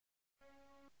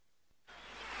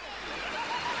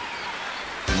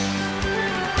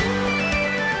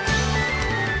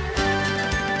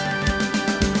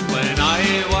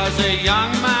was a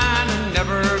young man who'd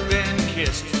never been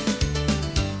kissed.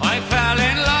 I fell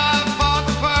in love for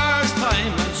the first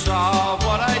time and saw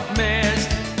what I'd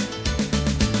missed.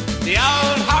 The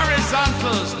old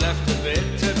horizontals left a bit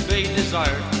to be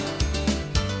desired,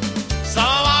 so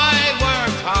I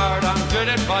worked hard on good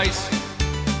advice.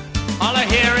 All I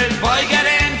hear is, boy, get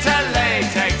into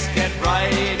latex, get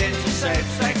right into safe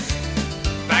sex,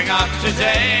 bang up to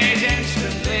date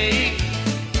instantly.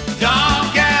 Don't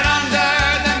get under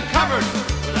them covers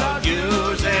without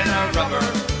using a rubber.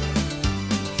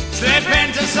 Slip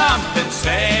into something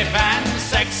safe and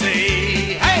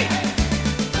sexy. Hey!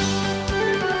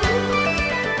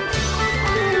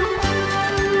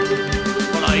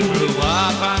 Well, I grew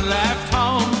up and left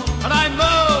home, and I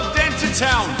moved into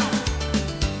town.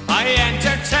 I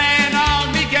entertain all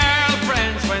me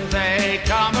girlfriends when they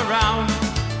come around.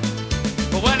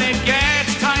 But when it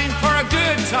gets time for a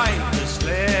good time to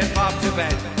slip off to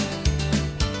bed,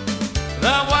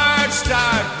 the words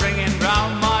start ringing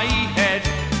round my head.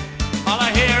 All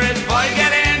I hear is, boy,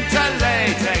 get into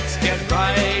latex, get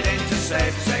right into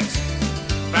safe sex,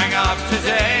 bang up to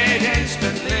date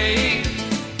instantly.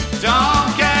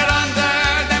 Don't get under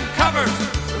them covers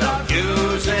without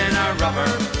using a rubber.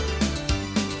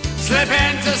 Slip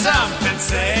into something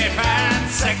safe and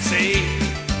sexy.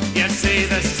 You see,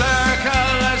 the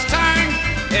circle has turned,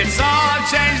 it's all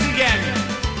changed again.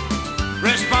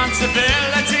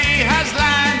 Responsibility has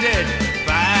landed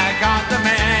back on the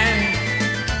men.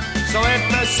 So if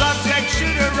the subject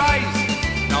should arise,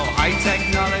 no high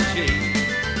technology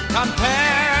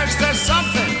compares to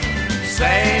something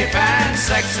safe and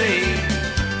sexy.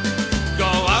 Go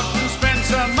out and spend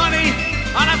some money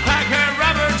on a pack of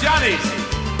rubber johnnies.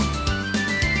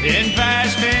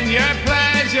 Invest in your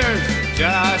pleasures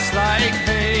just like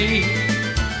me.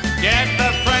 Get the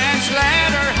French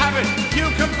leather habit, you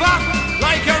can buck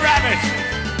like a rabbit.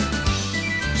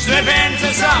 Slip into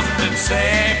something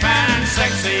safe and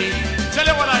sexy. Tell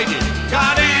you what I did,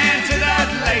 got into that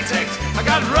latex, I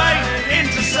got right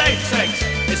into safe sex.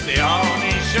 It's the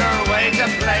only sure way to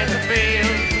play the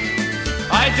field.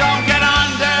 I don't get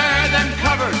under them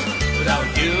covers without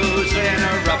using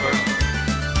a rubber.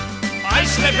 I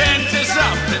slip into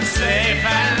something safe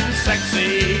and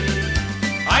sexy.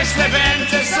 I slip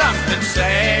into something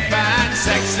safe and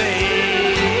sexy.